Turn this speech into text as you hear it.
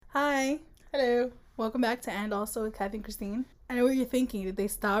Hello. Welcome back to And Also with Kathy and Kristine. I know what you're thinking. Did they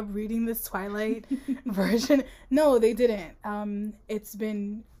stop reading this Twilight version? No, they didn't. It's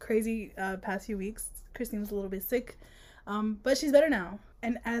been crazy past few weeks. Kristine was a little bit sick, but she's better now.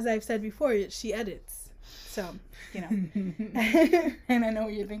 And as I've said before, she edits. So, you know. And I know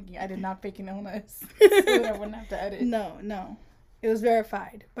what you're thinking. I did not fake an illness so that I wouldn't have to edit. No. It was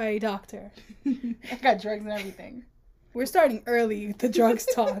verified by a doctor. I got drugs and everything. We're starting early with the drugs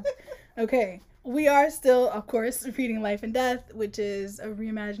talk. Okay. We are still, of course, reading Life and Death, which is a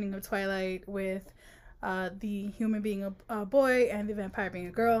reimagining of Twilight with the human being a boy and the vampire being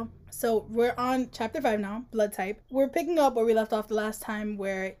a girl. So we're on chapter 5 now, Blood Type. We're picking up where we left off the last time,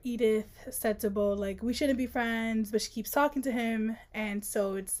 where Edith said to Beau, like, we shouldn't be friends, but she keeps talking to him. And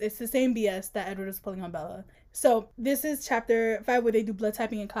so it's the same BS that Edward was pulling on Bella. So this is chapter 5 where they do blood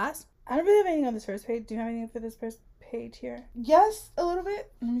typing in class. I don't really have anything on this first page. Do you have anything for this first page here? Yes, a little bit.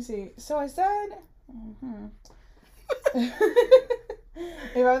 Let me see. So I said, if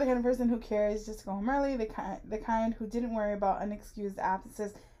I were the kind of person who cares just to go home early, the kind who didn't worry about unexcused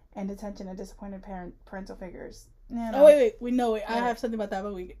absences and detention of disappointed parental figures. No. Oh, wait. I have something about that,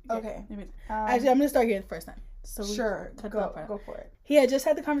 but we... Okay. Actually, I'm going to start here the first time. So sure, go for it. He had just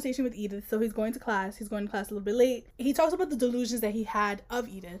had the conversation with Edith, so he's going to class. He's going to class a little bit late. He talks about the delusions that he had of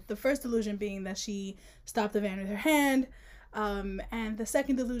Edith. The first delusion being that she stopped the van with her hand, and the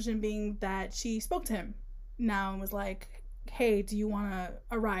second delusion being that she spoke to him now and was like, hey, do you want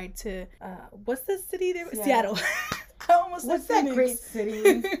a ride to, what's the city? Seattle. I almost What's that great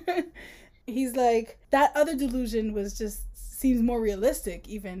city? He's like, that other delusion was just seems more realistic,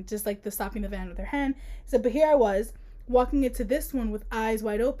 even just like the stopping the van with her hand. He said, but here I was walking into this one with eyes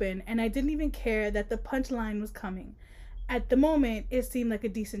wide open, and I didn't even care that the punchline was coming. At the moment, it seemed like a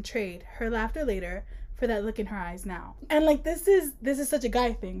decent trade. Her laughter later for that look in her eyes now. And like this is such a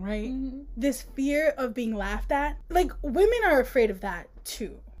guy thing, right? Mm-hmm. This fear of being laughed at. Like, women are afraid of that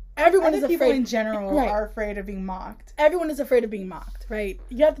too. Everyone is afraid. People in general are afraid of being mocked. Everyone is afraid of being mocked, right?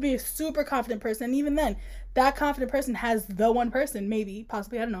 You have to be a super confident person, and even then, that confident person has the one person, maybe,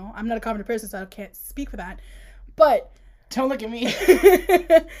 possibly, I don't know. I'm not a confident person, so I can't speak for that. But don't look at me.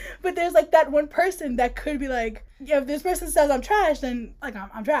 But there's like that one person that could be like, yeah, if this person says I'm trash, then like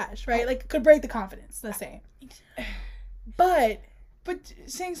I'm trash, right? Like, it could break the confidence, let's say. But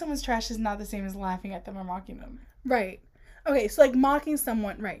saying someone's trash is not the same as laughing at them or mocking them. Right. Okay, so like mocking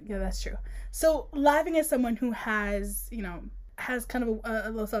someone, right? Yeah, that's true. So laughing at someone who has, has kind of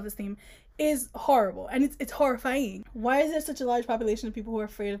a low self-esteem is horrible, and it's horrifying. Why is there such a large population of people who are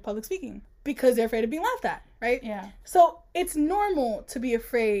afraid of public speaking? Because they're afraid of being laughed at, right? Yeah. So it's normal to be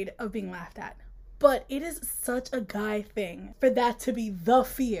afraid of being laughed at, but it is such a guy thing for that to be the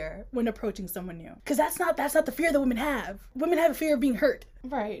fear when approaching someone new. Because that's not the fear that women have. Women have a fear of being hurt.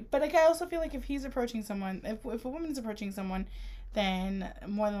 Right. But like, I also feel like if he's approaching someone, if a woman's approaching someone, then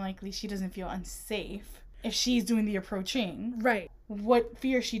more than likely she doesn't feel unsafe if she's doing the approaching. Right. What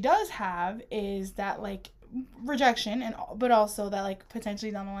fear she does have is that, like, rejection, but also that, like,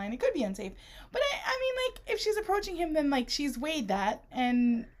 potentially down the line it could be unsafe. But I mean, like, if she's approaching him, then like she's weighed that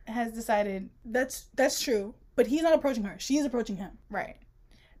and has decided that's true. But he's not approaching her. She is approaching him. Right.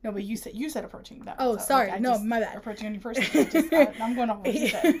 No, but you said approaching that. Oh, so, sorry. Like, no, my bad. Approaching any person. I'm going off what you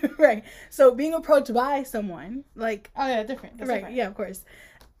said. Right. So being approached by someone, like, oh yeah, different. That's right. Different. Yeah, of course.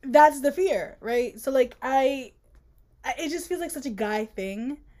 That's the fear, right? So like it just feels like such a guy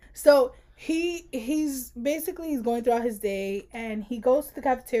thing. So he's going throughout his day, and he goes to the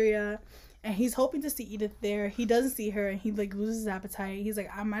cafeteria, and he's hoping to see Edith there. He doesn't see her, and he like loses his appetite. He's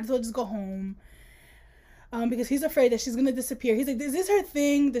like, I might as well just go home. Because he's afraid that she's gonna disappear. He's like, is this her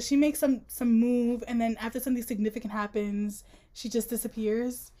thing? Does she make some move, and then after something significant happens, she just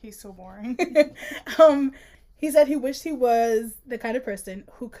disappears? He's so boring. He said he wished he was the kind of person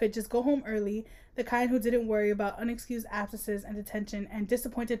who could just go home early, the kind who didn't worry about unexcused absences and detention and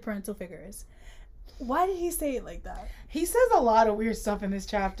disappointed parental figures. Why did he say it like that? He says a lot of weird stuff in this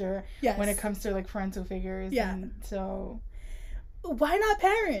chapter. Yes. When it comes to like parental figures. Yeah. And so why not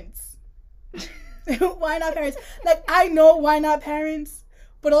parents? Why not parents? Like, I know why not parents,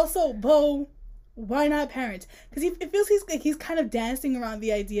 but also, Beau, why not parents? Because it feels he's kind of dancing around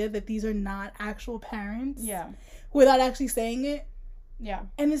the idea that these are not actual parents. Yeah. Without actually saying it. Yeah.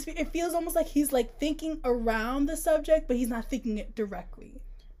 And it feels almost like he's like thinking around the subject, but he's not thinking it directly.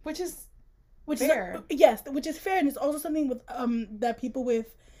 Which is fair. Yes, which is fair, and it's also something with that people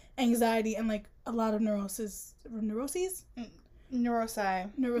with anxiety and like a lot of neuroses. Neurosi. You know what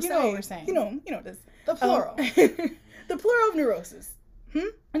we're saying. You know this. The plural. The plural of neurosis.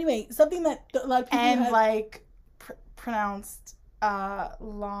 Anyway, something that a lot of people and like pronounced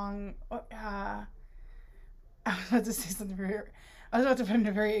long. I was about to say something very. I was about to put it in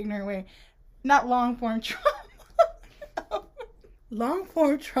a very ignorant way. Not long form trauma. Long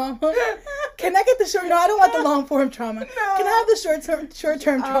form trauma. Can I get the short? No, I don't want the long form trauma. No. Can I have the short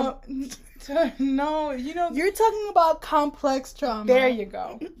term trauma? No, you know. You're talking about complex trauma. There you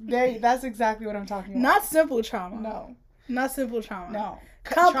go. That's exactly what I'm talking about. Not simple trauma. No. Not simple trauma. No.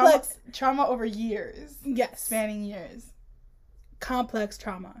 Complex trauma over years. Yes. Spanning years. Complex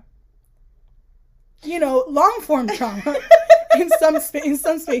trauma. You know, long form trauma. in some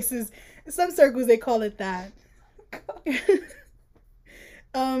spaces, in some circles, they call it that.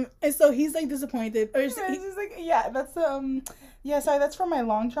 And so he's like disappointed. Or he's like, yeah, that's sorry, that's from my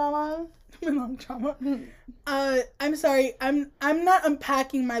long trauma. My long trauma. I'm sorry, I'm not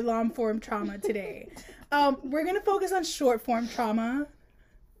unpacking my long form trauma today. We're gonna focus on short form trauma.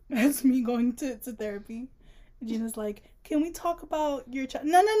 That's me going to therapy. Gina's like, can we talk about your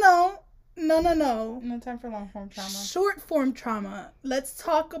No. No time for long form trauma. Short form trauma. Let's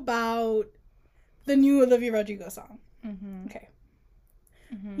talk about the new Olivia Rodrigo song. Mm-hmm. Okay.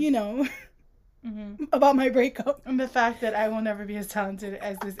 Mm-hmm. You know, mm-hmm. about my breakup. And the fact that I will never be as talented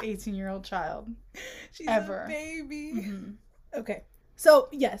as this 18-year-old child. She's ever. A baby. Mm-hmm. Okay. So,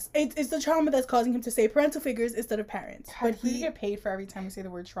 yes, it's the trauma that's causing him to say parental figures instead of parents. God, but he get paid for every time we say the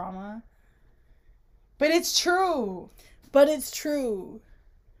word trauma. But it's true.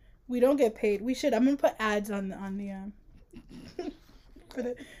 We don't get paid. We should. I'm gonna put ads on the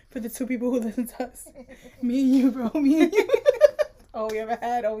for the two people who listen to us. Me and you, bro. Me and you. Oh, we have a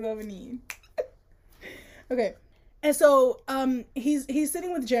head. Oh, we have a need. Okay, and so he's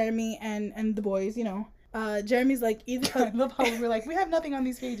sitting with Jeremy and the boys. You know, Jeremy's like, Edith. I love how we're like, we have nothing on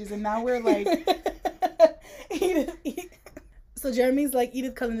these pages, and now we're like, Edith. So Jeremy's like,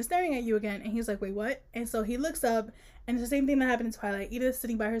 Edith Cullen is staring at you again, and he's like, wait, what? And so he looks up, and it's the same thing that happened in Twilight. Edith's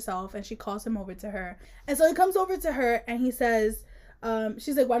sitting by herself, and she calls him over to her, and so he comes over to her, and he says,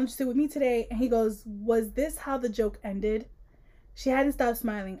 she's like, why don't you sit with me today? And he goes, was this how the joke ended? She hadn't stopped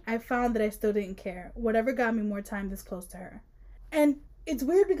smiling. I found that I still didn't care. Whatever got me more time this close to her. And it's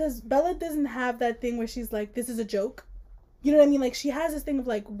weird because Bella doesn't have that thing where she's like, this is a joke. You know what I mean? Like, she has this thing of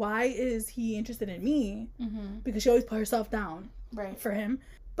like, why is he interested in me? Mm-hmm. Because she always put herself down for him.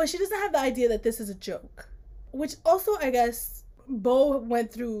 But she doesn't have the idea that this is a joke. Which also, I guess, Beau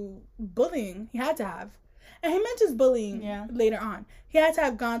went through bullying. He had to have. And he mentions bullying later on. He had to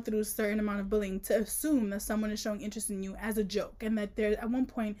have gone through a certain amount of bullying to assume that someone is showing interest in you as a joke. And that there, at one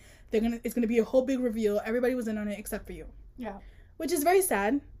point, it's gonna be a whole big reveal. Everybody was in on it except for you. Yeah. Which is very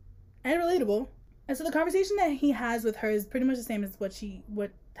sad and relatable. And so the conversation that he has with her is pretty much the same as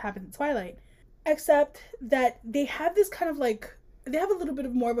what happened in Twilight. Except that they have this kind of like, they have a little bit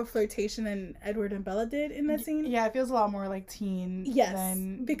of more of a flirtation than Edward and Bella did in that scene. Yeah, it feels a lot more like teen. Yes,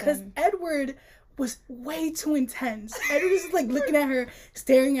 because Edward was way too intense. Edward is like looking at her,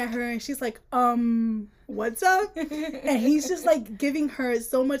 staring at her, and she's like, what's up? And he's just like giving her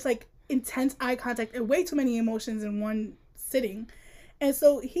so much like intense eye contact and way too many emotions in one sitting. And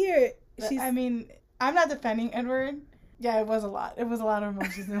so here, I mean, I'm not defending Edward. Yeah, it was a lot. It was a lot of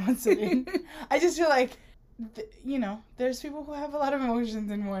emotions in one sitting. I just feel like, you know, there's people who have a lot of emotions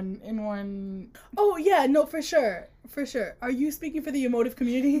in one. Oh yeah, no, for sure. Are you speaking for the emotive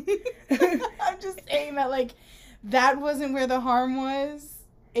community? I'm just saying that, like, that wasn't where the harm was.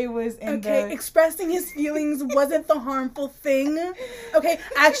 It was in expressing his feelings wasn't the harmful thing. Okay,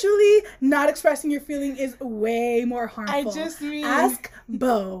 actually, not expressing your feeling is way more harmful. I just mean, ask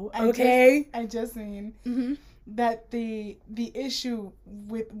Beau. Okay, I just mean that the issue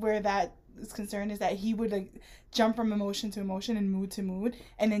with where that is concerned is that he would like jump from emotion to emotion and mood to mood,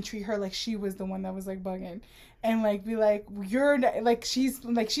 and then treat her like she was the one that was like bugging, and like be like, you're like she's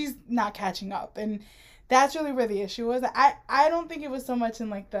not catching up. And that's really where the issue was. I don't think it was so much in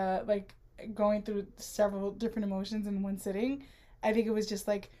like the like going through several different emotions in one sitting. I think it was just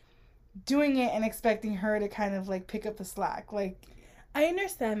like doing it and expecting her to kind of like pick up the slack. Like, I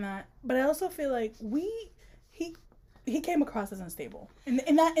understand that, but I also feel like he came across as unstable in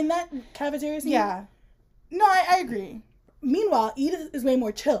that cafeteria scene. Yeah, no, I agree. Meanwhile, Edith is way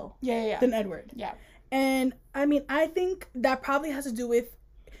more chill. Than Edward. Yeah, and I mean, I think that probably has to do with.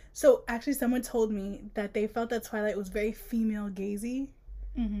 So, actually, someone told me that they felt that Twilight was very female gazy.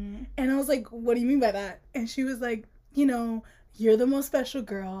 Mm-hmm. And I was like, what do you mean by that? And she was like, you know, you're the most special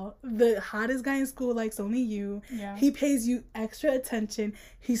girl. The hottest guy in school likes only you. Yeah. He pays you extra attention.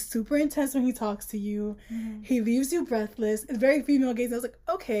 He's super intense when he talks to you. Mm-hmm. He leaves you breathless. It's very female gazy. I was like,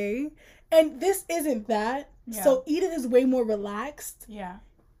 okay. And this isn't that. Yeah. So, Edith is way more relaxed. Yeah.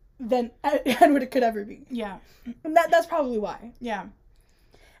 than Edward could ever be. Yeah. And that's probably why. Yeah.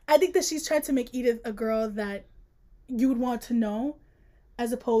 I think that she's trying to make Edith a girl that you would want to know,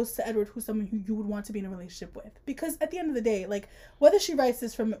 as opposed to Edward, who's someone who you would want to be in a relationship with. Because at the end of the day, like, whether she writes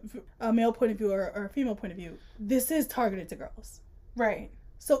this from a male point of view or a female point of view, this is targeted to girls. Right.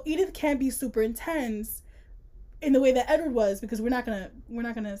 So Edith can't be super intense in the way that Edward was, because we're not gonna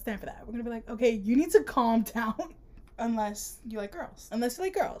stand for that. We're gonna be like, okay, you need to calm down. Unless you like girls. Unless you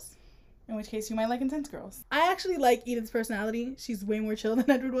like girls. In which case you might like intense girls. I actually like Edith's personality. She's way more chill than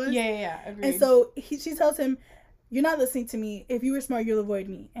Edward was. Yeah. Agreed. And so she tells him, you're not listening to me. If you were smart, you'll avoid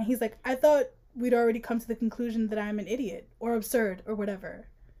me. And he's like, I thought we'd already come to the conclusion that I'm an idiot or absurd or whatever.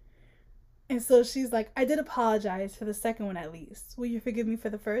 And so she's like, I did apologize for the second one at least. Will you forgive me for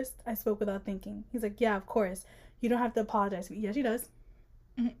the first? I spoke without thinking. He's like, yeah, of course. You don't have to apologize to me. Yeah, she does.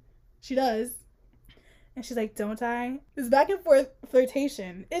 Mm-hmm. She does. And she's like, don't I? This back and forth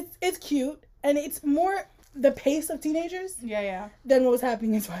flirtation. It's cute. And it's more the pace of teenagers. Yeah. Than what was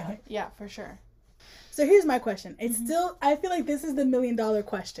happening in Twilight. Yeah, for sure. So here's my question. It's still, I feel like this is the $1 million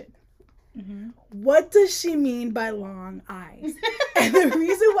question. Mm-hmm. What does she mean by long eyes? And the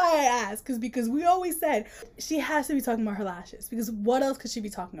reason why I ask is because we always said she has to be talking about her lashes, because what else could she be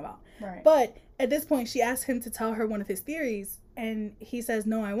talking about? Right. But at this point, she asked him to tell her one of his theories, and he says,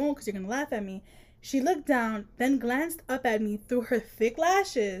 no, I won't, because you're going to laugh at me. She looked down, then glanced up at me through her thick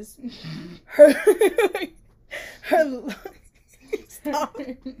lashes. Her stop.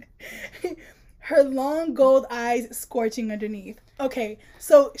 Her long gold eyes scorching underneath. Okay,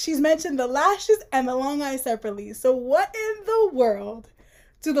 so she's mentioned the lashes and the long eyes separately. So what in the world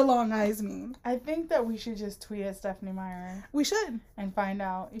do the long eyes mean? I think that we should just tweet at Stephenie Meyer. We should. And find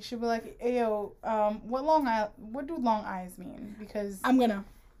out. You should be like, hey, yo, what do long eyes mean? Because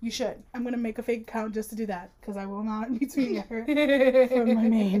you should. I'm gonna make a fake account just to do that, because I will not be tweeting at her from my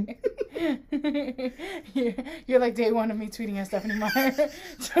main. You're like day one of me tweeting at Stephenie Meyer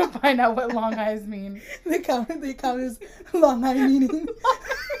to find out what long eyes mean. The account is long eye meaning.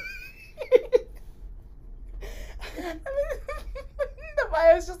 The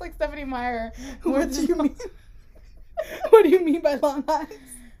bio is just like Stephenie Meyer. What do you mean? What do you mean by long eyes?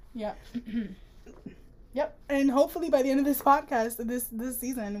 Yeah. Yep. And hopefully by the end of this podcast, this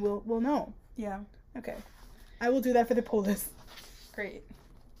season, we'll know. Yeah. Okay. I will do that for the poll list. Great.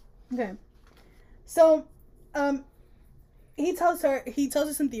 Okay. So, he tells her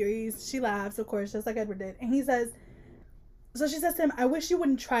some theories. She laughs, of course, just like Edward did. And he says, so she says to him, I wish you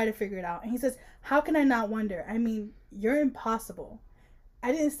wouldn't try to figure it out. And he says, how can I not wonder? I mean, you're impossible.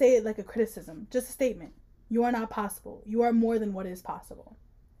 I didn't say it like a criticism, just a statement. You are not possible. You are more than what is possible.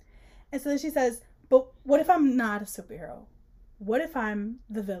 And so then she says, but what if I'm not a superhero? What if I'm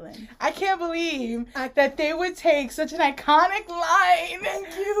the villain? I can't believe that they would take such an iconic line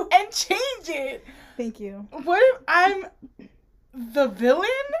and change it. Thank you. What if I'm the villain?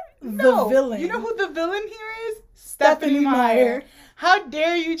 No. The villain. You know who the villain here is? Stephenie Meyer. How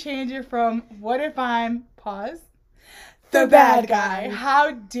dare you change it from what if I'm, pause, the bad guy.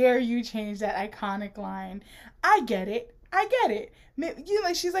 How dare you change that iconic line? I get it.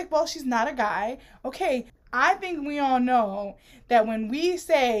 She's like, well, she's not a guy. Okay, I think we all know that when we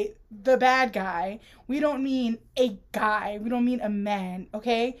say the bad guy, we don't mean a guy. We don't mean a man,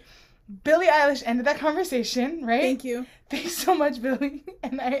 okay? Billie Eilish ended that conversation, right? Thank you. Thanks so much, Billie.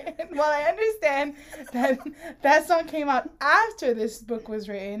 And while I understand that song came out after this book was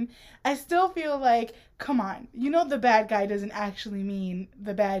written, I still feel like, come on, the bad guy doesn't actually mean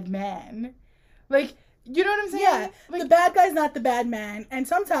the bad man. Like, you know what I'm saying? Yeah, like, the bad guy's not the bad man, and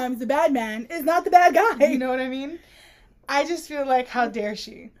sometimes the bad man is not the bad guy. You know what I mean? I just feel like, how dare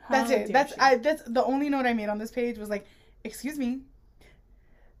she? That's it. That's the only note I made on this page was like, excuse me.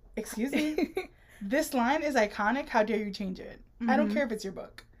 This line is iconic. How dare you change it? I don't care if it's your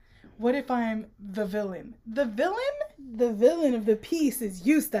book. What if I'm the villain? The villain? The villain of the piece is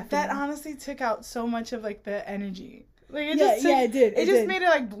you, Stephenie. That honestly took out so much of like the energy. Like it did. It just made it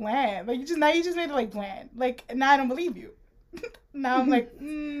like bland. Like you just made it like bland. Like now I don't believe you. Now I'm like,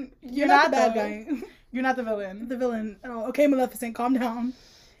 you're not the bad guy. You're not the villain. The villain. Oh, okay, Maleficent, calm down.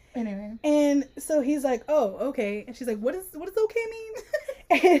 Anyway. And so he's like, oh, okay. And she's like, what does okay mean?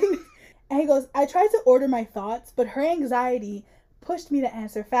 and he goes, I tried to order my thoughts, but her anxiety pushed me to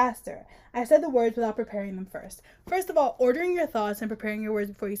answer faster. I said the words without preparing them first. First of all, ordering your thoughts and preparing your words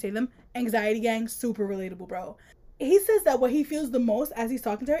before you say them, anxiety gang, super relatable, bro. He says that what he feels the most as he's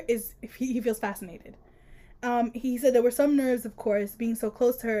talking to her is he feels fascinated. He said there were some nerves, of course, being so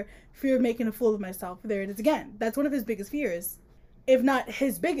close to her, fear of making a fool of myself. There it is again. That's one of his biggest fears. If not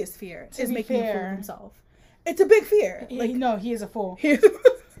his biggest fear, is making a fool of himself. It's a big fear. No, he is a fool.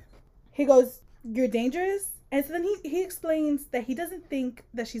 he goes, "You're dangerous." And so then he explains that he doesn't think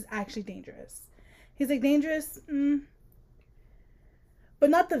that she's actually dangerous. He's like, dangerous, but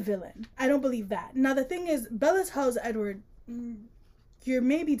not the villain. I don't believe that. Now, the thing is, Bella tells Edward, you're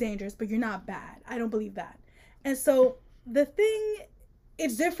maybe dangerous, but you're not bad. I don't believe that. And so the thing,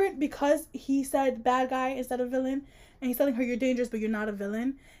 it's different because he said bad guy instead of villain. And he's telling her, you're dangerous, but you're not a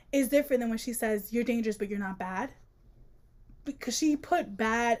villain. It's different than when she says, you're dangerous, but you're not bad. Because she put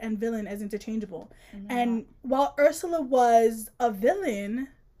bad and villain as interchangeable. Mm-hmm. And while Ursula was a villain,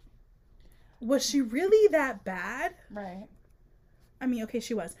 was she really that bad? Right. I mean, okay,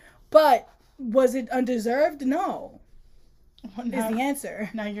 she was. But was it undeserved? No. Well, now, is the answer.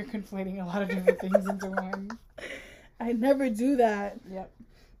 Now you're conflating a lot of different things into one. I never do that. Yep.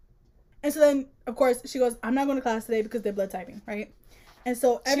 And so then, of course, she goes, I'm not going to class today because they're blood typing, right? And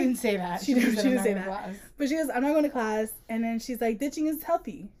so she didn't say that. She didn't say that. Class. But she goes, I'm not going to class. And then she's like, ditching is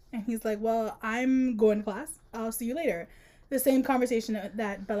healthy. And he's like, well, I'm going to class. I'll see you later. The same conversation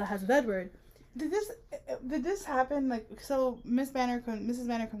that Bella has with Edward. Did this happen? Like, so Mrs. Banner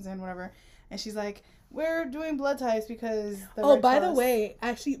comes in, whatever, and she's like, we're doing blood types because by the way,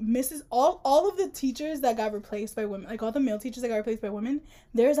 actually, all of the teachers that got replaced by women, like all the male teachers that got replaced by women,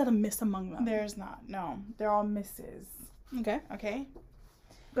 there's not a miss among them. There's not. No. They're all misses. Okay?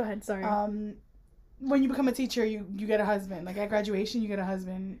 Go ahead, sorry. When you become a teacher, you get a husband. Like, at graduation, you get a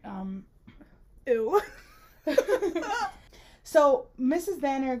husband. Ew. So, Mrs.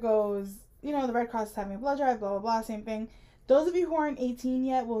 Banner goes, you know, the Red Cross is having a blood drive, blah, blah, blah, same thing. Those of you who aren't 18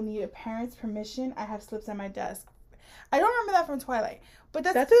 yet will need a parent's permission. I have slips on my desk. I don't remember that from Twilight. But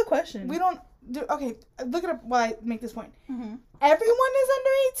that's a good question. We don't do... Okay, look it up while I make this point. Mm-hmm. Everyone is under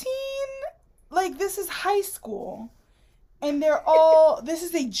 18? Like, this is high school. And they're all... This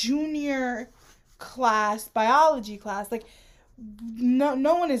is a junior class, biology class. Like,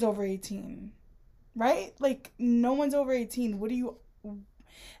 no one is over 18. Right? Like, no one's over 18. What do you...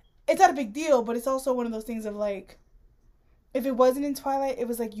 It's not a big deal, but it's also one of those things of, like... If it wasn't in Twilight, it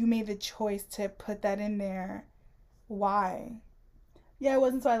was like you made the choice to put that in there. Why? Yeah, it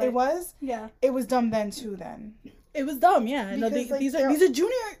wasn't Twilight. It was? Yeah. It was dumb then, too, then. It was dumb, yeah. No, these are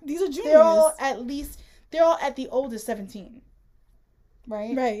juniors. They're all at the oldest 17.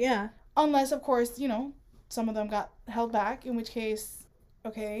 Right? Right, yeah. Unless, of course, you know, some of them got held back, in which case,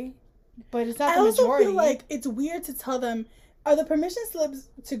 okay. But it's not the majority. I also feel like it's weird to tell them, are the permission slips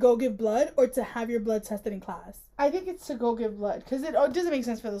to go give blood or to have your blood tested in class? I think it's to go give blood. Because it doesn't make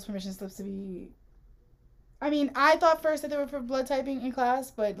sense for those permission slips to be... I mean, I thought first that they were for blood typing in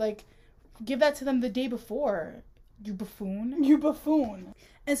class, but, like, give that to them the day before. You buffoon. You buffoon.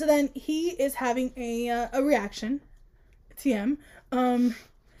 And so then he is having a reaction. TM.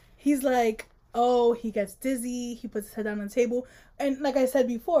 He's like, oh, he gets dizzy. He puts his head down on the table. And like I said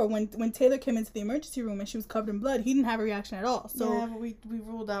before, when Taylor came into the emergency room and she was covered in blood, he didn't have a reaction at all. So yeah, but we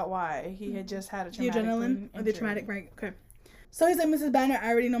ruled out why. He had just had a traumatic the adrenaline or the traumatic, right? Okay. So he's like, Mrs. Banner, I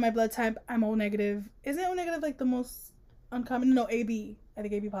already know my blood type. I'm O negative. Isn't O negative like the most uncommon? No, AB. I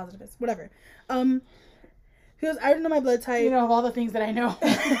think AB positive is. Whatever. He goes, I already know my blood type. You know, of all the things that I know.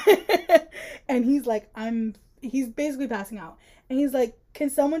 And he's like, he's basically passing out. And he's like, can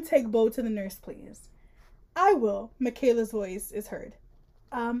someone take Beau to the nurse, please? I will. Michaela's voice is heard.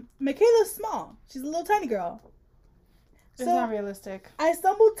 Michaela's small. She's a little tiny girl. It's not realistic. I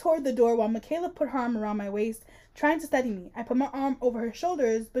stumbled toward the door while Michaela put her arm around my waist, trying to steady me. I put my arm over her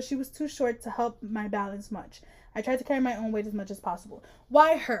shoulders, but she was too short to help my balance much. I tried to carry my own weight as much as possible.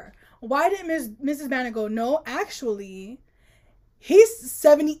 Why her? Why did Mrs. Banner go, no, actually, he's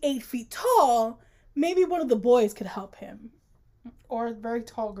 78 feet tall. Maybe one of the boys could help him. Or a very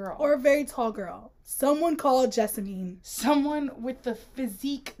tall girl. Or a very tall girl. Someone called Jessamine. Someone with the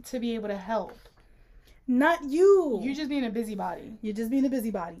physique to be able to help. Not you. You're just being a busybody. You're just being a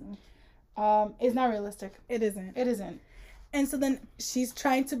busybody. It's not realistic. It isn't. It isn't. And so then she's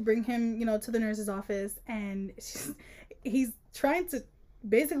trying to bring him, you know, to the nurse's office. And he's trying to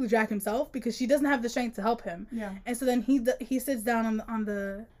basically drag himself because she doesn't have the strength to help him. Yeah. And so then he sits down on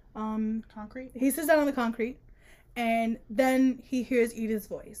the concrete. He sits down on the concrete. And then he hears Edith's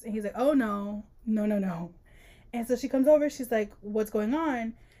voice. And he's like, oh, no. And so she comes over. She's like, what's going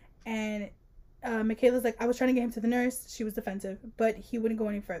on? And Michaela's like, I was trying to get him to the nurse. She was defensive. But he wouldn't go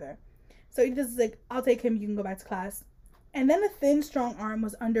any further. So Edith's like, I'll take him. You can go back to class. And then a thin, strong arm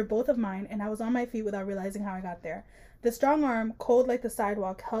was under both of mine. And I was on my feet without realizing how I got there. The strong arm, cold like the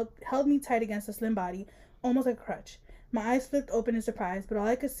sidewalk, held me tight against a slim body, almost like a crutch. My eyes flipped open in surprise, but all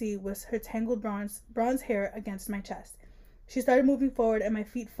I could see was her tangled bronze hair against my chest. She started moving forward, and my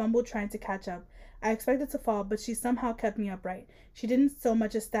feet fumbled trying to catch up. I expected to fall, but she somehow kept me upright. She didn't so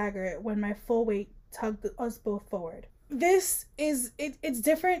much as stagger when my full weight tugged us both forward. This is, it's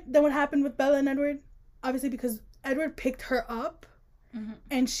different than what happened with Bella and Edward. Obviously, because Edward picked her up,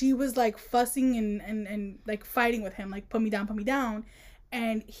 and she was like fussing and like fighting with him, like put me down.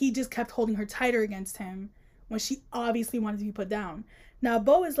 And he just kept holding her tighter against him when she obviously wanted to be put down. Now,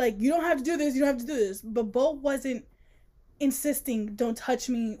 Beau is like, you don't have to do this, you don't have to do this. But Beau wasn't insisting, don't touch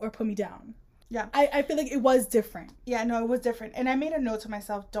me or put me down. Yeah. I feel like it was different. Yeah, no, it was different. And I made a note to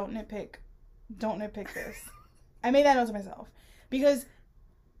myself, don't nitpick this. I made that note to myself. Because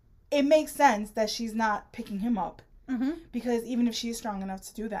it makes sense that she's not picking him up. Because even if she's strong enough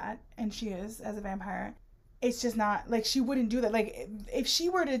to do that, and she is as a vampire, it's just not, like, she wouldn't do that. Like, if she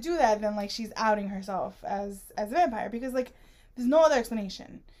were to do that, then, like, she's outing herself as a vampire. Because, like, there's no other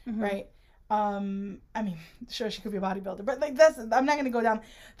explanation, right? I mean, sure, she could be a bodybuilder, but, like, I'm not going to go down.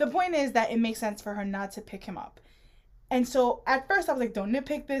 The point is that it makes sense for her not to pick him up. And so, at first, I was like, don't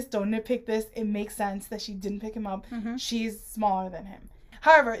nitpick this. It makes sense that she didn't pick him up. She's smaller than him.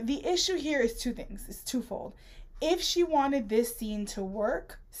 However, the issue here is two things. It's twofold. If she wanted this scene to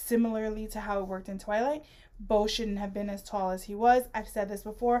work, similarly to how it worked in Twilight, Beau shouldn't have been as tall as he was. I've said this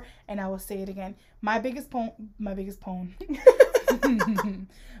before, and I will say it again. My biggest bone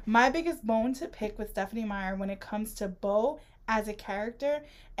to pick with Stephenie Meyer when it comes to Beau as a character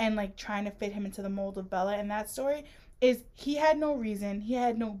and, like, trying to fit him into the mold of Bella in that story is he had no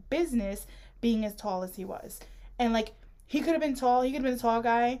business being as tall as he was. And, like, he could have been tall. He could have been a tall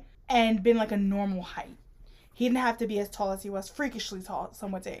guy and been, like, a normal height. He didn't have to be as tall as he was, freakishly tall,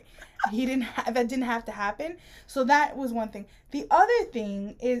 some would say. That didn't have to happen. So that was one thing. The other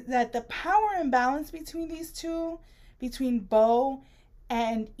thing is that the power imbalance between these two, between Beau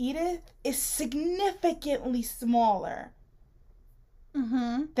and Edith, is significantly smaller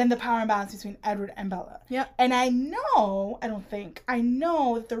than the power imbalance between Edward and Bella. Yep. And I know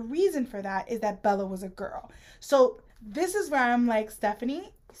that the reason for that is that Bella was a girl. So this is where I'm like,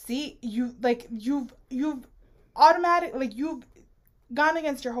 Stephenie, see, you've automatic, like, you've gone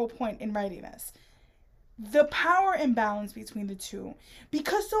against your whole point in writing this. The power imbalance between the two,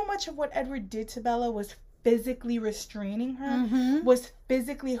 because so much of what Edward did to Bella was physically restraining her, was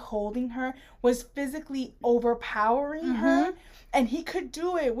physically holding her, was physically overpowering her, and he could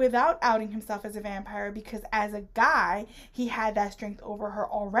do it without outing himself as a vampire because as a guy he had that strength over her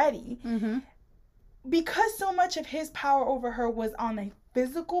already. Because so much of his power over her was on a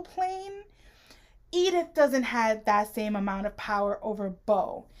physical plane, Edith doesn't have that same amount of power over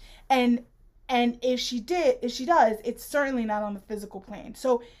Beau. And if she does, it's certainly not on the physical plane.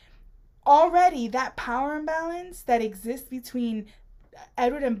 So already that power imbalance that exists between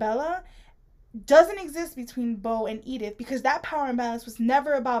Edward and Bella doesn't exist between Beau and Edith, because that power imbalance was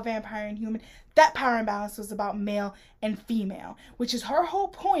never about vampire and human. That power imbalance was about male and female, which is her whole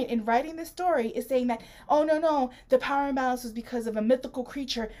point in writing this story, is saying that, oh, no, the power imbalance was because of a mythical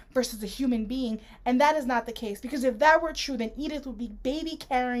creature versus a human being. And that is not the case, because if that were true, then Edith would be baby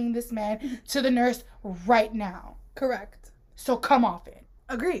carrying this man to the nurse right now. Correct. So come off it.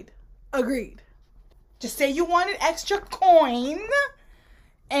 Agreed. Just say you wanted extra coin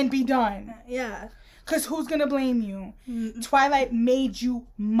and be done. Yeah. Because who's going to blame you? Twilight made you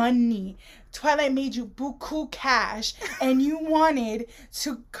money. Twilight made you buku cash. And you wanted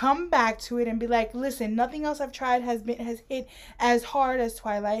to come back to it and be like, listen, nothing else I've tried has hit as hard as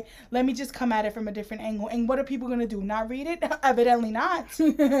Twilight. Let me just come at it from a different angle. And what are people going to do? Not read it? Evidently not.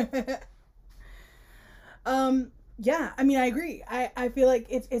 Yeah, I mean, I agree. I feel like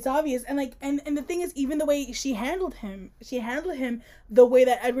it's obvious. And like, and the thing is, even the way she handled him the way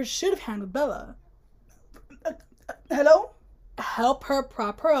that Edward should have handled Bella. Hello? Help her,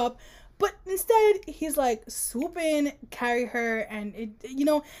 prop her up. But instead, he's like, swoop in, carry her, and it,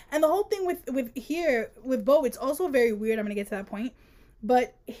 and the whole thing with Beau, it's also very weird. I'm gonna get to that point.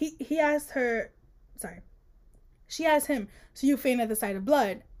 But she asked him, so you faint at the sight of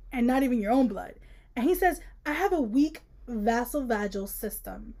blood, and not even your own blood. And he says, I have a weak vasovagal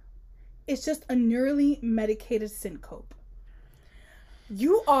system. It's just a neurally medicated syncope.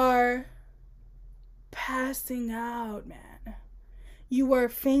 You are passing out, man. You are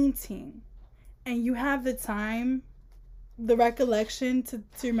fainting. And you have the time, the recollection to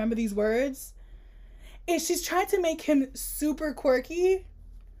remember these words. And she's trying to make him super quirky.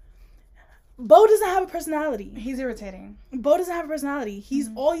 Beau doesn't have a personality. He's irritating. Beau doesn't have a personality.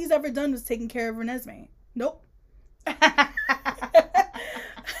 All he's ever done was taking care of Renesmee. Nope.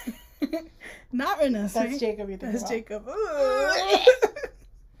 Not Renesmee. That's Jacob you think That's about. Jacob.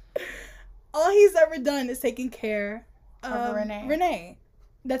 All he's ever done is taking care of Renee. Renee.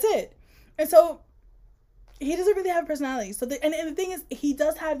 That's it. And so he doesn't really have a personality. So and the thing is, he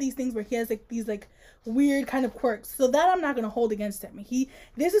does have these things where he has like these like weird kind of quirks. So that I'm not gonna hold against him.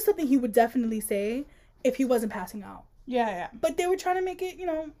 This is something he would definitely say if he wasn't passing out. Yeah. But they were trying to make it,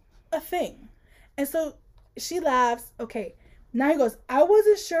 a thing. And so she laughs. Okay. Now he goes, I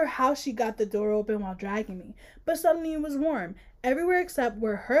wasn't sure how she got the door open while dragging me, but suddenly it was warm, everywhere except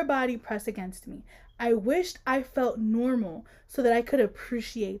where her body pressed against me. I wished I felt normal so that I could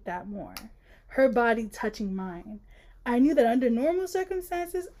appreciate that more. Her body touching mine. I knew that under normal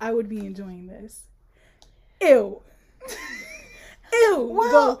circumstances, I would be enjoying this. Ew. Ew.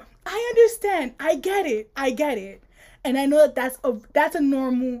 Well, I understand. I get it. And I know that's a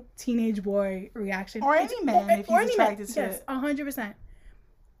normal teenage boy reaction. Or any man if he's attracted to it. Yes, 100%.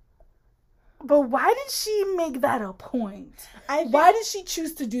 But why did she make that a point? Why did she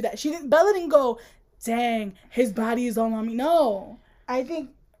choose to do that? Bella didn't go, dang, his body is all on me. No. I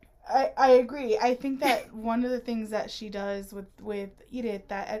think I agree. I think that one of the things that she does with Edith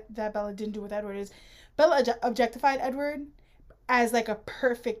that Bella didn't do with Edward is Bella objectified Edward as like a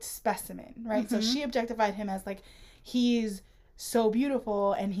perfect specimen, right? Mm-hmm. So she objectified him as like, he's so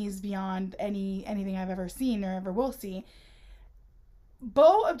beautiful and he's beyond anything I've ever seen or ever will see.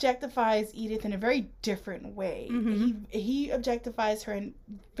 Beau objectifies Edith in a very different way. Mm-hmm. He objectifies her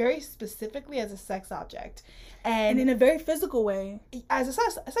very specifically as a sex object. And in a very physical way. As a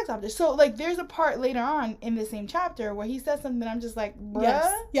sex object. So, like, there's a part later on in the same chapter where he says something that I'm just like,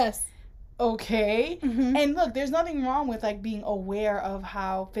 bruh? Yes. Okay. Mm-hmm. And look, there's nothing wrong with, like, being aware of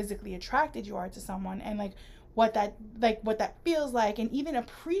how physically attracted you are to someone and, like, what that feels like, and even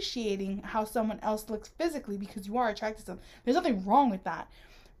appreciating how someone else looks physically because you are attracted to them. There's nothing wrong with that.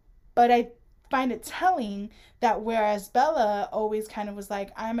 But I find it telling that whereas Bella always kind of was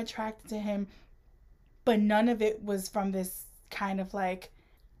like, I'm attracted to him, but none of it was from this kind of like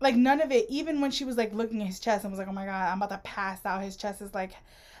none of it, even when she was like looking at his chest and was like, oh my God, I'm about to pass out. His chest is like,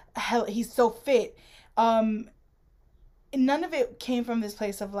 hell, he's so fit. None of it came from this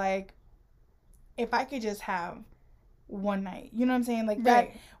place of like, if I could just have one night, you know what I'm saying? Like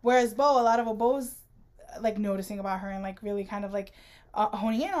that. Whereas Beau, a lot of what Beau's like noticing about her and like really kind of like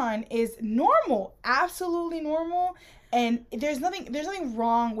honing in on is normal, absolutely normal. And there's nothing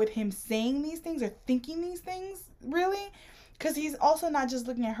wrong with him saying these things or thinking these things, really, because he's also not just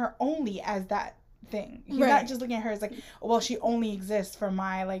looking at her only as that thing. He's not just looking at her as like, well, she only exists for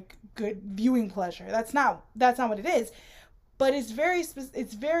my like good viewing pleasure. That's not what it is. But it's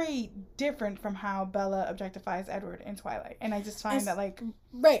very different from how Bella objectifies Edward in Twilight. And I just find that, like...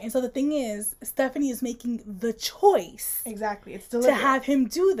 Right. And so the thing is, Stephenie is making the choice... Exactly. It's deliberate. ...to have him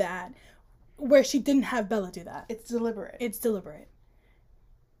do that, where she didn't have Bella do that. It's deliberate.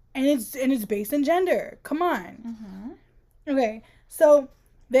 And it's based in gender. Come on. Mm-hmm. Okay. So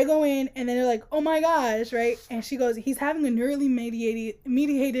they go in, and then they're like, oh my gosh, right? And she goes, he's having a neurally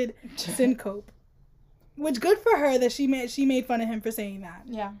mediated syncope. Which, good for her that she made fun of him for saying that.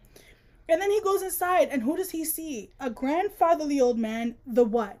 Yeah. And then he goes inside, and who does he see? A grandfatherly old man, the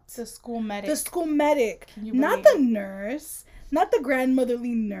what? The school medic. Not the nurse. Not the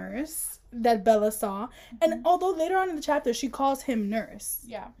grandmotherly nurse that Bella saw. Mm-hmm. And although later on in the chapter, she calls him nurse.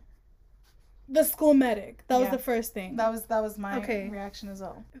 Yeah. The school medic. That was the first thing. That was my reaction as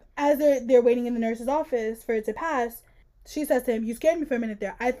well. As they're waiting in the nurse's office for it to pass... She says to him, you scared me for a minute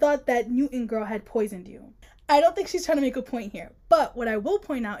there. I thought that Newton girl had poisoned you. I don't think she's trying to make a point here. But what I will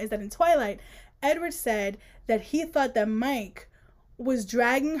point out is that in Twilight, Edward said that he thought that Mike was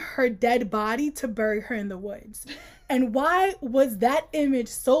dragging her dead body to bury her in the woods. And why was that image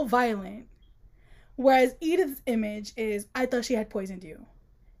so violent? Whereas Edith's image is, I thought she had poisoned you.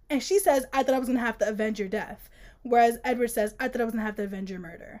 And she says, I thought I was going to have to avenge your death. Whereas Edward says, I thought I was going to have to avenge your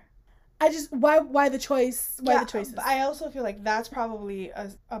murder. Why the choice? Why the choices? I also feel like that's probably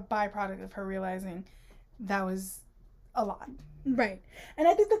a byproduct of her realizing that was a lot. Right. And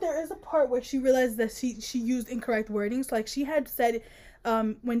I think that there is a part where she realized that she used incorrect wording. So like she had said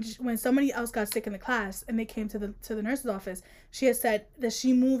when somebody else got sick in the class and they came to the nurse's office, she had said that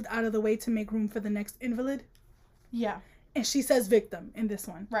she moved out of the way to make room for the next invalid. Yeah. And she says victim in this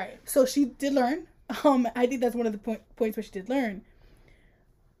one. Right. So she did learn. I think that's one of the points where she did learn.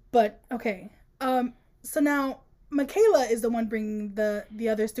 But, okay. So now, Michaela is the one bringing the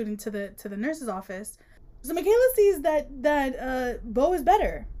other student to the nurse's office. So Michaela sees that Beau is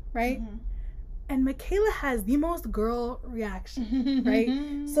better, right? Mm-hmm. And Michaela has the most girl reaction, right?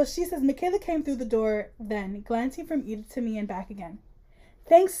 So she says, Michaela came through the door then, glancing from Edith to me and back again.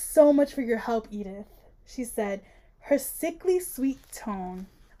 Thanks so much for your help, Edith, she said, her sickly sweet tone.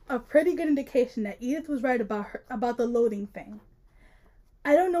 A pretty good indication that Edith was right about the loathing thing.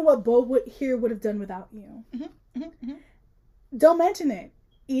 I don't know what Beau would have done without you. Mm-hmm. Mm-hmm. Don't mention it,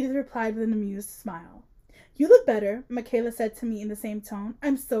 Edith replied with an amused smile. You look better, Michaela said to me in the same tone.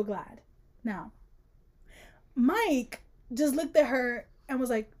 I'm so glad. Now, Mike just looked at her and was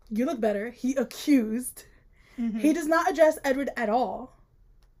like, you look better. He accused. Mm-hmm. He does not address Edward at all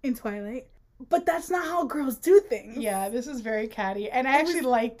in Twilight. But that's not how girls do things. Yeah, this is very catty. And I actually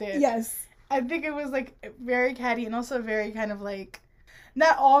liked it. Yes. I think it was, like, very catty and also very kind of, like...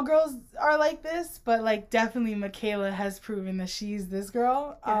 Not all girls are like this, but, like, definitely Michaela has proven that she's this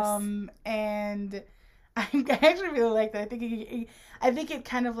girl. Yes. And I actually really like that. I think it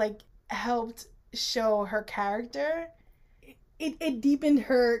kind of, like, helped show her character. It deepened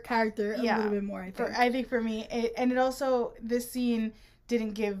her character a little bit more, I think. I think for me, it also, this scene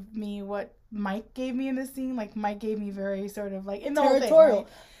didn't give me what Mike gave me in this scene. Like, Mike gave me very sort of, like, in the territorial. whole thing,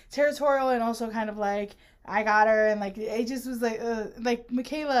 right? Territorial and also kind of, like, I got her, and, like, it just was, like,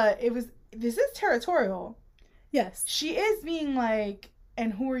 Michaela, this is territorial. Yes. She is being, like,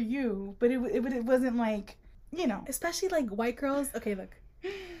 and who are you? But it wasn't, like, you know. Especially, like, white girls. Okay, look.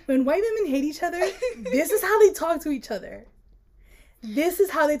 When white women hate each other, this is how they talk to each other. This is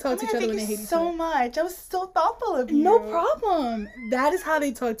how they talk to each other when they hate each other. So much. I was so thoughtful of you. No problem. That is how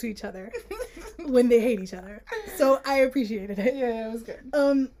they talk to each other when they hate each other. So I appreciated it. Yeah, it was good.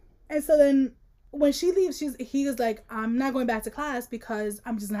 And so then when she leaves, he was like, I'm not going back to class because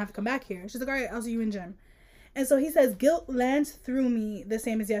I'm just gonna have to come back here. She's like, all right, I'll see you in gym. And so he says, guilt lands through me the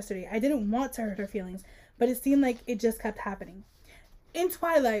same as yesterday. I didn't want to hurt her feelings, but it seemed like it just kept happening. In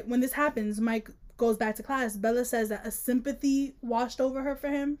Twilight, when this happens, Mike goes back to class. Bella says that a sympathy washed over her for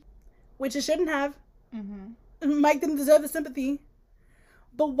him, which it shouldn't have. Mm-hmm. Mike didn't deserve the sympathy.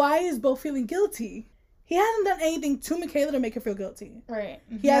 But why is Beau feeling guilty? He hasn't done anything to Michaela to make her feel guilty. Right.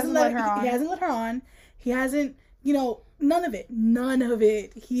 He hasn't let her on. He hasn't let her on. He hasn't, none of it. None of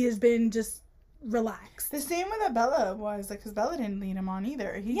it. He has been just relaxed. The same way that Bella was, like, because Bella didn't lead him on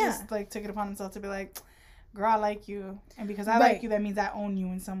either. He just, like, took it upon himself to be like, girl, I like you. And because I like you, that means I own you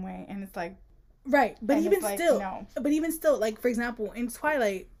in some way. And it's like... Right. But even still, like, for example, in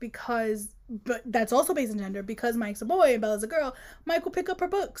Twilight, but that's also based on gender, because Mike's a boy and Bella's a girl, Mike will pick up her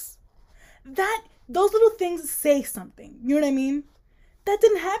books. Those little things say something. You know what I mean? That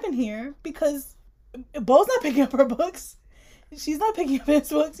didn't happen here because Beau's not picking up her books. She's not picking up his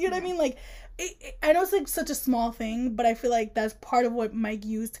books. You know what I mean? Like, I know it's like such a small thing, but I feel like that's part of what Mike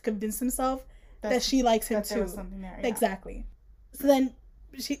used to convince himself that she likes him too. There was something there, yeah. Exactly. So then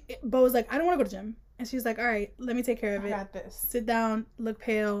Beau was like, I don't want to go to gym. And she's like, all right, let me take care of it. I got this. Sit down, look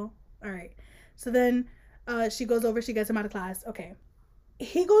pale. All right. So then she goes over, she gets him out of class. Okay.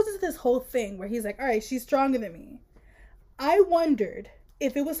 He goes into this whole thing where he's like, all right, she's stronger than me. I wondered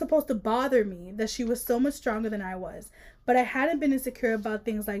if it was supposed to bother me that she was so much stronger than I was, but I hadn't been insecure about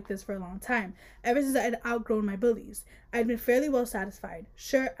things like this for a long time, ever since I had outgrown my bullies. I'd been fairly well satisfied.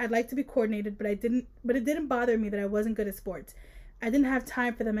 Sure, I'd like to be coordinated, but it didn't bother me that I wasn't good at sports. I didn't have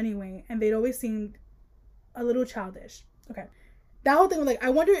time for them anyway, and they'd always seemed a little childish. Okay. That whole thing was like,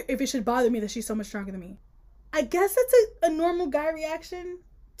 I wonder if it should bother me that she's so much stronger than me. I guess that's a normal guy reaction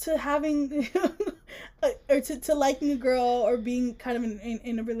to having, or to liking a girl or being kind of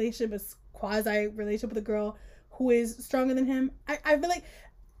in a relationship, a quasi-relationship with a girl who is stronger than him. I feel like,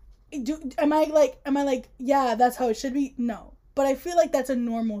 am I like, yeah, that's how it should be? No. But I feel like that's a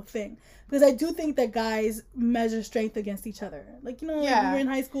normal thing. Because I do think that guys measure strength against each other. Like, like we were in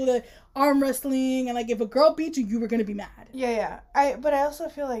high school, the arm wrestling, and like if a girl beat you, you were going to be mad. Yeah. But I also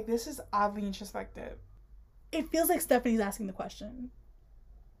feel like this is oddly introspective. It feels like Stephenie's asking the question.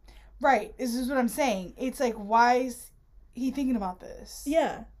 Right. This is what I'm saying. It's like, why is he thinking about this?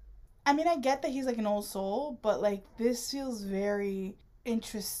 Yeah. I mean, I get that he's like an old soul, but like this feels very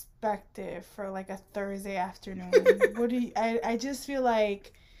introspective for like a Thursday afternoon. I just feel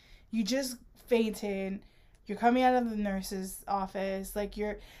like you just fainted. You're coming out of the nurse's office. Like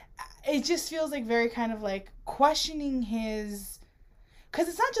it just feels like very kind of like questioning his, because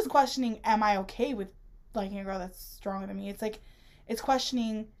it's not just questioning, am I okay with liking a girl that's stronger than me? It's like, it's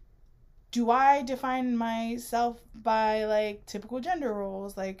questioning, do I define myself by like typical gender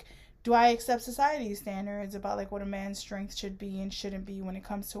roles? Like, do I accept society's standards about like what a man's strength should be and shouldn't be when it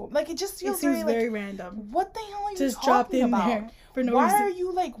comes to like, it just feels very random. What the hell are you just talking dropped in about? There for no why reason. Are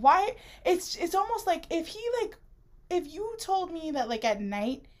you like, why? It's almost like if you told me that like at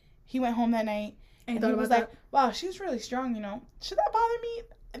night he went home that night and he was like, wow, she was really strong, should that bother me?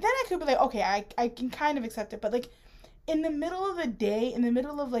 Then I could be like, okay, I can kind of accept it. But, like, in the middle of the day, in the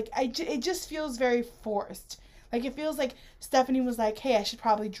middle of, like, it just feels very forced. Like, it feels like Stephenie was like, hey, I should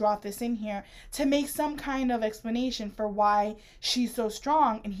probably drop this in here to make some kind of explanation for why she's so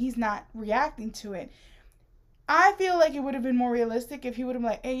strong and he's not reacting to it. I feel like it would have been more realistic if he would have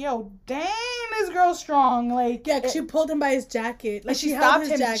been like, hey, yo, dang, this girl's strong. Like, yeah, she pulled him by his jacket. Like, she stopped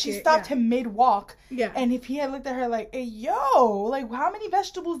him. She stopped him mid-walk. Yeah. And if he had looked at her like, hey, yo, like, how many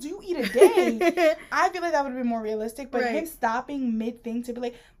vegetables do you eat a day? I feel like that would have been more realistic. But him stopping mid-thing to be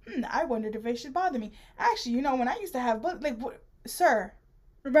like, I wondered if it should bother me. Actually, you know, when I used to have, like, sir.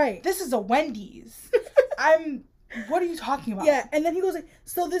 Right. This is a Wendy's. What are you talking about? Yeah, and then he goes like,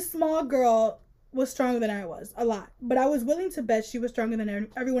 so this small girl was stronger than I was, a lot. But I was willing to bet she was stronger than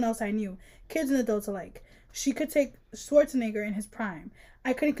everyone else I knew, kids and adults alike. She could take Schwarzenegger in his prime.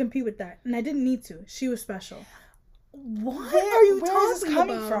 I couldn't compete with that, and I didn't need to. She was special. What are you talking Where is this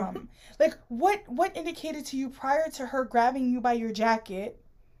coming about? from? Like, what indicated to you prior to her grabbing you by your jacket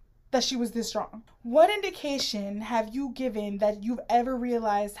that she was this strong? What indication have you given that you've ever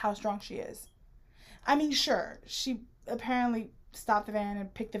realized how strong she is? I mean, sure, she apparently stopped the van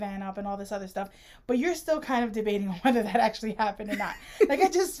and picked the van up and all this other stuff, but you're still kind of debating on whether that actually happened or not. Like, I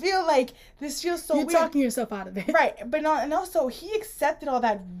just feel like this feels so weird. You're talking yourself out of it. Right, but no, and also he accepted all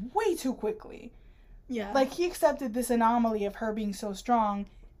that way too quickly. Yeah. Like, he accepted this anomaly of her being so strong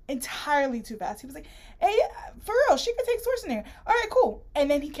entirely too fast. He was like, hey, for real, she could take Schwarzenegger. All right, cool.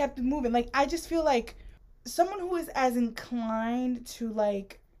 And then he kept it moving. Like, I just feel like someone who is as inclined to,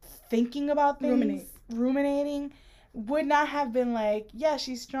 like, thinking about things, ruminating, would not have been like, yeah,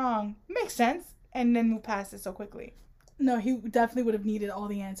 she's strong. Makes sense. And then move past it so quickly. No, he definitely would have needed all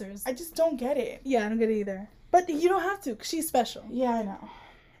the answers. I just don't get it. Yeah, I don't get it either. But you don't have to, 'cause she's special. Yeah, I know.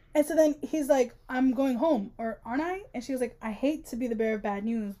 And so then he's like, I'm going home, or aren't I? And she was like, I hate to be the bearer of bad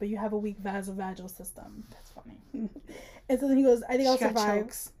news, but you have a weak vasovagal system. That's funny. And so then he goes, I think I'll survive.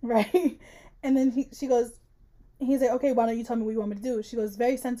 Chokes. Right? And then he's like, okay, why don't you tell me what you want me to do? She goes,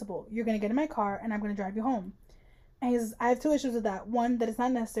 very sensible. You're going to get in my car, and I'm going to drive you home. And he says, I have two issues with that. One, that it's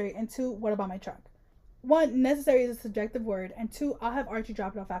not necessary. And two, what about my truck? One, necessary is a subjective word. And two, I'll have Archie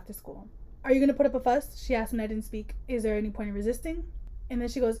drop it off after school. Are you going to put up a fuss? She asked when I didn't speak. Is there any point in resisting? And then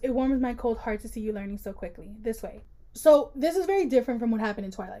she goes, it warms my cold heart to see you learning so quickly. This way. So this is very different from what happened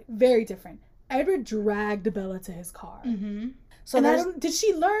in Twilight. Very different. Edward dragged Bella to his car. Mm-hmm. So did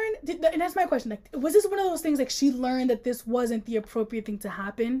she learn? And that's my question. Like, was this one of those things like she learned that this wasn't the appropriate thing to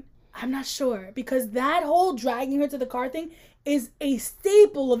happen? I'm not sure, because that whole dragging her to the car thing is a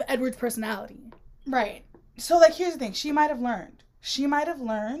staple of Edward's personality. Right. So, like, here's the thing. She might have learned. She might have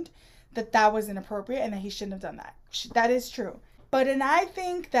learned that was inappropriate and that he shouldn't have done that. That is true. And I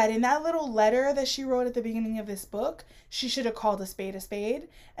think that in that little letter that she wrote at the beginning of this book, she should have called a spade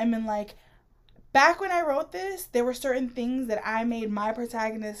and been like, back when I wrote this, there were certain things that I made my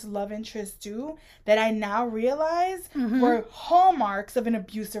protagonist's love interest do that I now realize were hallmarks of an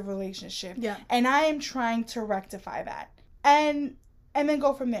abusive relationship. Yeah. And I am trying to rectify that. And then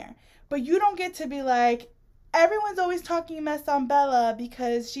go from there. But you don't get to be like, everyone's always talking mess on Bella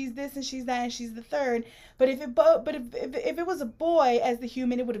because she's this and she's that and she's the third. But if it was a boy as the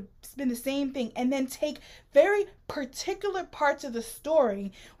human, it would have been the same thing. And then take very particular parts of the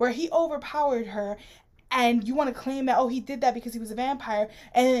story where he overpowered her, and you want to claim that, oh, he did that because he was a vampire,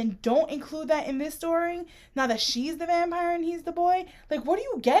 and then don't include that in this story now that she's the vampire and he's the boy. Like, what are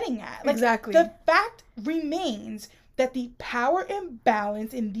you getting at? Like, exactly. The fact remains that the power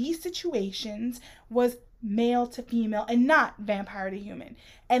imbalance in these situations was male to female and not vampire to human.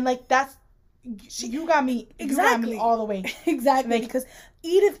 And like, that's, you got me all the way. Exactly. Like, because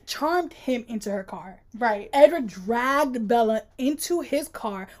Edith charmed him into her car. Right. Edward dragged Bella into his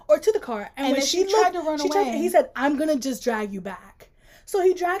car, or to the car, and when she tried to run away, he said, I'm gonna just drag you back. So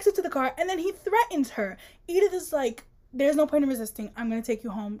he drags her to the car, and then he threatens her. Edith is like, there's no point in resisting. I'm gonna take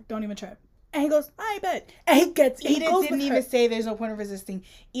you home. Don't even trip. And he goes, I bet. And he gets, Edith didn't even say there's no point in resisting.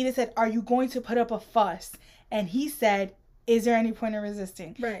 Edith said, are you going to put up a fuss? And he said, is there any point in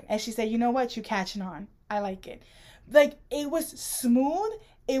resisting? Right. And she said, you know what? You catching on. I like it. Like, it was smooth.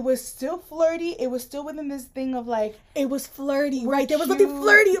 It was still flirty. It was still within this thing of like... It was flirty, right? There was nothing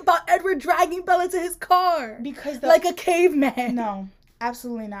flirty about Edward dragging Bella to his car. Because like a caveman. No.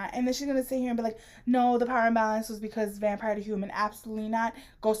 Absolutely not. And then she's going to sit here and be like, no, the power imbalance was because vampire to human. Absolutely not.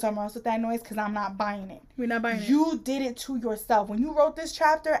 Go somewhere else with that noise, because I'm not buying it. We're not buying it. You did it to yourself. When you wrote this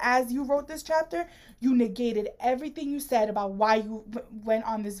chapter, you negated everything you said about why you went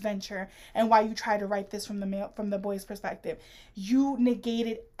on this venture and why you tried to write this from the boy's perspective. You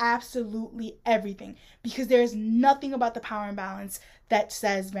negated absolutely everything, because there's nothing about the power imbalance that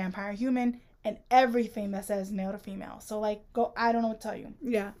says vampire human, and everything that says male to female. So, like, I don't know what to tell you.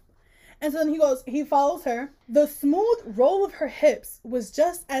 Yeah. And so then he follows her. The smooth roll of her hips was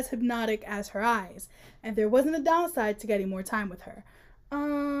just as hypnotic as her eyes, and there wasn't a downside to getting more time with her.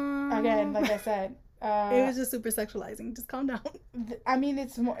 Again, like I said, it was just super sexualizing. Just calm down. I mean,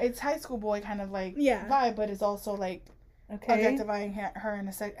 it's high school boy kind of like vibe, but it's also like objectifying her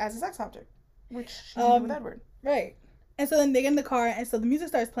as a sex object, which she did with Edward. Right. And so then they get in the car, and so the music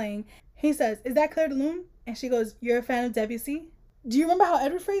starts playing. He says, "Is that Claire de Lune?" And she goes, "You're a fan of Debussy?" Do you remember how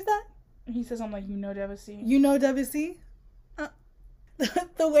Edward phrased that? He says, "I'm like, you know Debussy." You know Debussy?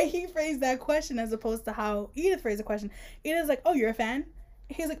 The way he phrased that question as opposed to how Edith phrased the question. Edith's like, "Oh, you're a fan?"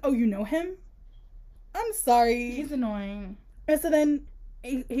 He's like, "Oh, you know him?" I'm sorry. He's annoying. And so then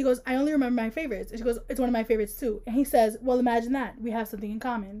he goes, "I only remember my favorites." And she goes, "It's one of my favorites too." And he says, "Well, imagine that. We have something in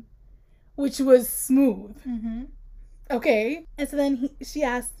common." Which was smooth. Mm-hmm. Okay. And so then she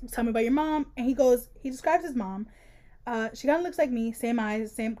asks, "Tell me about your mom." And he describes his mom. She kind of looks like me, same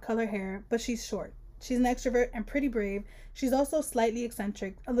eyes, same color hair, but she's short. She's an extrovert and pretty brave. She's also slightly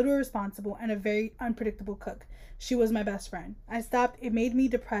eccentric, a little irresponsible, and a very unpredictable cook. She was my best friend. I stopped. It made me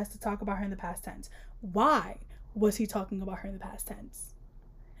depressed to talk about her in the past tense. Why was he talking about her in the past tense?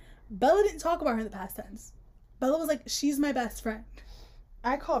 Bella didn't talk about her in the past tense. Bella was like, "She's my best friend."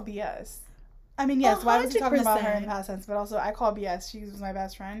 I call BS. I mean, yes, 100%. Why was he talking about her in the past tense? But also, I call BS. She was my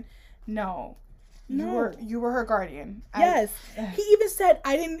best friend. No. You were her guardian. Yes. He even said,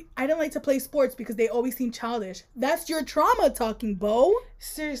 I didn't like to play sports because they always seem childish. That's your trauma talking, Beau.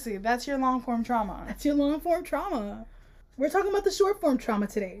 Seriously, that's your long form trauma. That's your long form trauma. We're talking about the short form trauma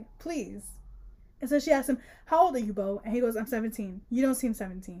today. Please. And so she asked him, "How old are you, Beau?" And he goes, "I'm 17. You don't seem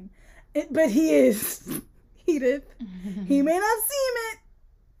 17. But he is. Edith. He may not seem it,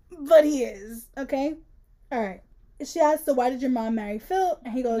 but he is. Okay? All right. She asked, "So why did your mom marry Phil?"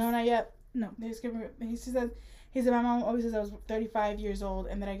 And he goes, "No, not yet." No. He said, "My mom always says I was 35 years old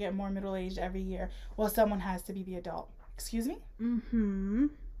and that I get more middle-aged every year. Well, someone has to be the adult." Excuse me? Mm-hmm.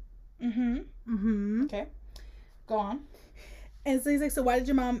 Mm-hmm. Mm-hmm. Okay. Go on. And so he's like,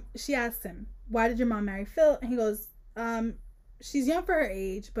 she asked him, "Why did your mom marry Phil?" And he goes, "She's young for her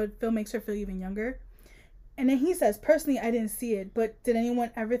age, but Phil makes her feel even younger." And then he says, "Personally, I didn't see it, but did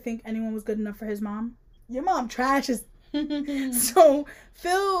anyone ever think anyone was good enough for his mom?" Your mom trashes. So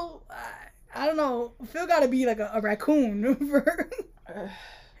Phil, I don't know. Phil got to be like a raccoon for.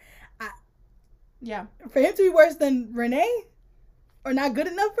 Yeah. For him to be worse than Renee, or not good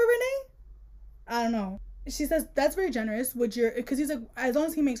enough for Renee, I don't know. She says, "That's very generous. Because he's like, as long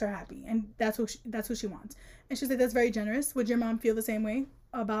as he makes her happy, and that's who she wants." And she's like, "That's very generous. Would your mom feel the same way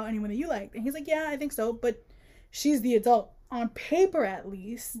about anyone that you liked?" And he's like, "Yeah, I think so, but she's the adult. On paper, at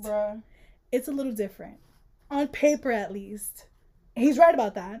least, bruh, it's a little different. On paper, at least." And he's right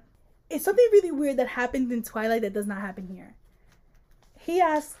about that. It's something really weird that happened in Twilight that does not happen here. She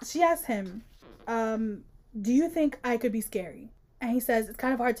asked him, "Do you think I could be scary?" And he says, "It's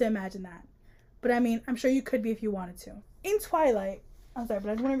kind of hard to imagine that. But I mean, I'm sure you could be if you wanted to." In Twilight, I'm sorry, but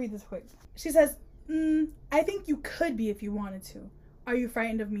I just want to read this quick. She says, "I think you could be if you wanted to. Are you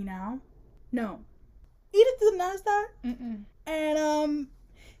frightened of me now?" No. Edith didn't ask that. Mm-mm. And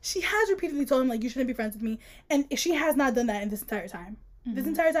she has repeatedly told him, like, "You shouldn't be friends with me." And she has not done that in this entire time. Mm-hmm. This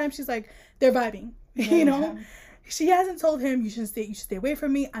entire time, she's like, they're vibing. Yeah. You know? She hasn't told him, you should stay away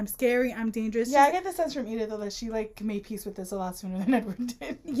from me. I'm scary. I'm dangerous. Yeah, I get the sense from Edith that she, like, made peace with this a lot sooner than Edward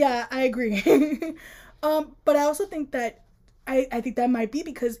did. Yeah, I agree. But I also think that I think that might be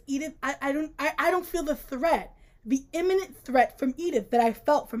because Edith, I don't feel the threat, the imminent threat from Edith that I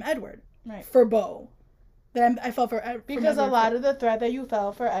felt from Edward. Right. For Beau. I felt for Edward. Because a lot of the threat that you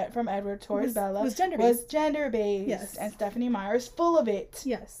felt from Edward towards Bella was gender-based. Yes. And Stephenie Meyer is full of it.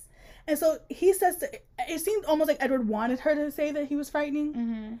 Yes. And so he says, it seemed almost like Edward wanted her to say that he was frightening.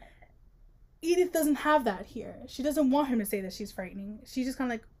 Mm-hmm. Edith doesn't have that here. She doesn't want him to say that she's frightening. She's just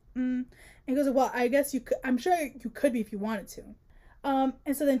kind of like, And he goes, "Well, I guess you could, I'm sure you could be if you wanted to."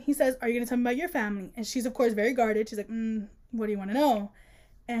 And so then he says, "Are you going to tell me about your family?" And she's, of course, very guarded. She's like, "What do you want to know?"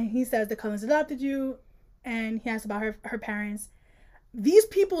 And he says, "The Cullens adopted you." And he asks about her parents. These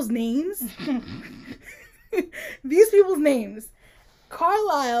people's names,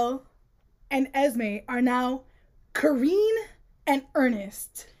 Carlisle and Esme are now Corinne and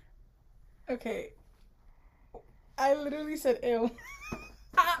Ernest. Okay. I literally said ew.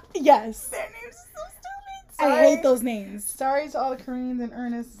 Yes. Their names are so stupid. Sorry. I hate those names. Sorry to all the Corinnes and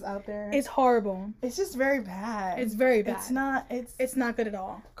Ernests out there. It's horrible. It's just very bad. It's very bad. It's not good at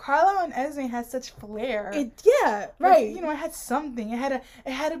all. Carlo and Esme had such flair. Yeah, right. Like, it had something. It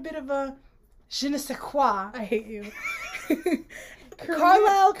had a bit of a je ne sais quoi. I hate you.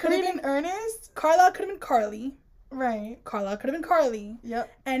 Carlisle could have been Ernest. Carlisle could have been Carly. Right. Carla could have been Carly.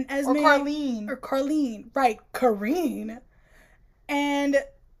 Yep. And Esme. Or Carlene. Or Carlene. Right. Kareen. And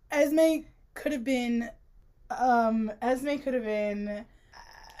Esme could have been... Esme could have been...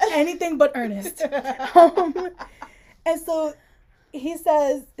 anything but Ernest. And so he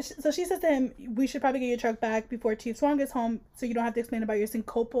says... So she says to him, we should probably get your truck back before Chief Swan gets home so you don't have to explain about your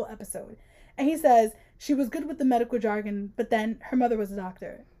syncopal episode. And he says, she was good with the medical jargon, but then her mother was a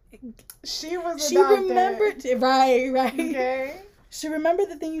doctor. She was a doctor. She remembered... Right. Okay. She remembered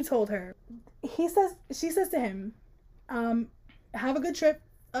the thing you told her. She says to him, have a good trip.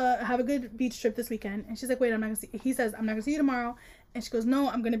 Have a good beach trip this weekend. And she's like, wait, he says, I'm not gonna see you tomorrow. And she goes, no,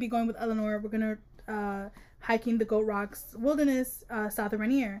 I'm gonna be going with Eleanor. We're gonna hiking the Goat Rocks Wilderness south of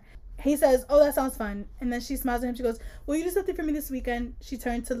Rainier. He says, oh, that sounds fun. And then she smiles at him. She goes, will you do something for me this weekend? She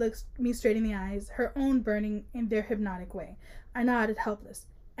turned to look me straight in the eyes, her own burning in their hypnotic way. I nodded, helpless.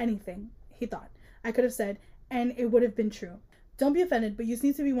 Anything, he thought. I could have said, and it would have been true. Don't be offended, but you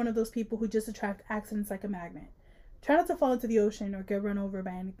seem to be one of those people who just attract accidents like a magnet. Try not to fall into the ocean or get run over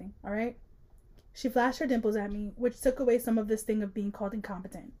by anything, all right? She flashed her dimples at me, which took away some of this sting of being called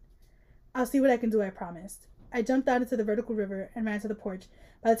incompetent. I'll see what I can do, I promised. I jumped out into the vertical river and ran to the porch.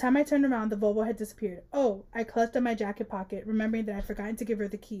 By the time I turned around, the Volvo had disappeared. Oh, I clutched at my jacket pocket, remembering that I'd forgotten to give her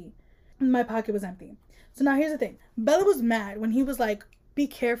the key. My pocket was empty. So now here's the thing. Bella was mad when he was like, be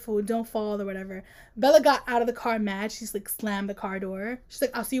careful, don't fall or whatever. Bella got out of the car mad. She's like slammed the car door. She's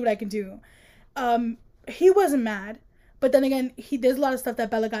like, I'll see what I can do. He wasn't mad. But then again, there's a lot of stuff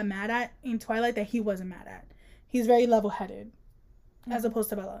that Bella got mad at in Twilight that he wasn't mad at. He's very level-headed as opposed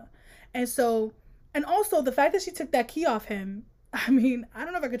to Bella. And also the fact that she took that key off him, I mean, I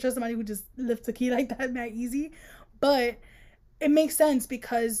don't know if I could trust somebody who just lifts a key like that easy, but it makes sense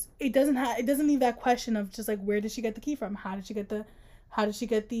because it doesn't leave that question of just like, where did she get the key from? How did she get the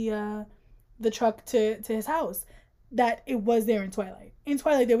truck to his house? That it was there in Twilight. In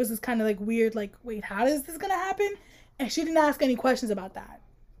Twilight, there was this kind of like weird, like, wait, how is this gonna happen? And she didn't ask any questions about that.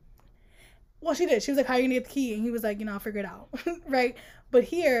 Well, she did. She was like, how are you gonna get the key? And he was like, I'll figure it out. Right? But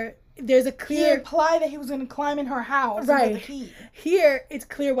here, there's a clear... He implied that he was gonna climb in her house right. and get the key. Here, it's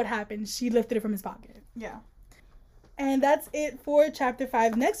clear what happened. She lifted it from his pocket. Yeah. And that's it for chapter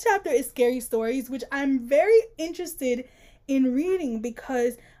 5. Next chapter is Scary Stories, which I'm very interested in reading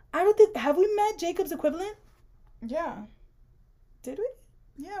because I don't think... Have we met Jacob's equivalent? Yeah. Did we?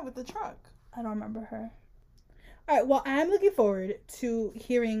 Yeah, with the truck. I don't remember her. All right, well, I'm looking forward to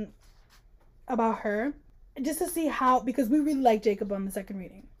hearing about her just to see how, because we really like Jacob on the second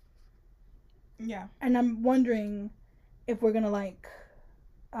reading. Yeah. And I'm wondering if we're going to like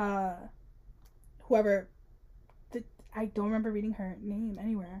whoever, I don't remember reading her name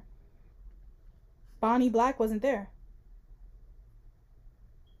anywhere. Bonnie Black wasn't there.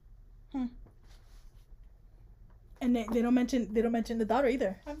 And they don't mention the daughter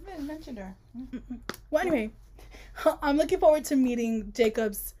either. I haven't mentioned her. Well, anyway, I'm looking forward to meeting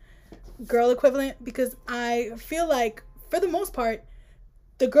Jacob's girl equivalent because I feel like, for the most part,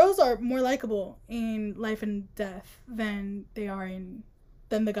 the girls are more likable in Life and Death than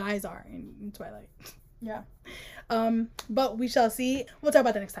the guys are in Twilight. Yeah. But we shall see. We'll talk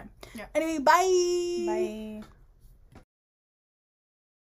about that next time. Yeah. Anyway, bye. Bye.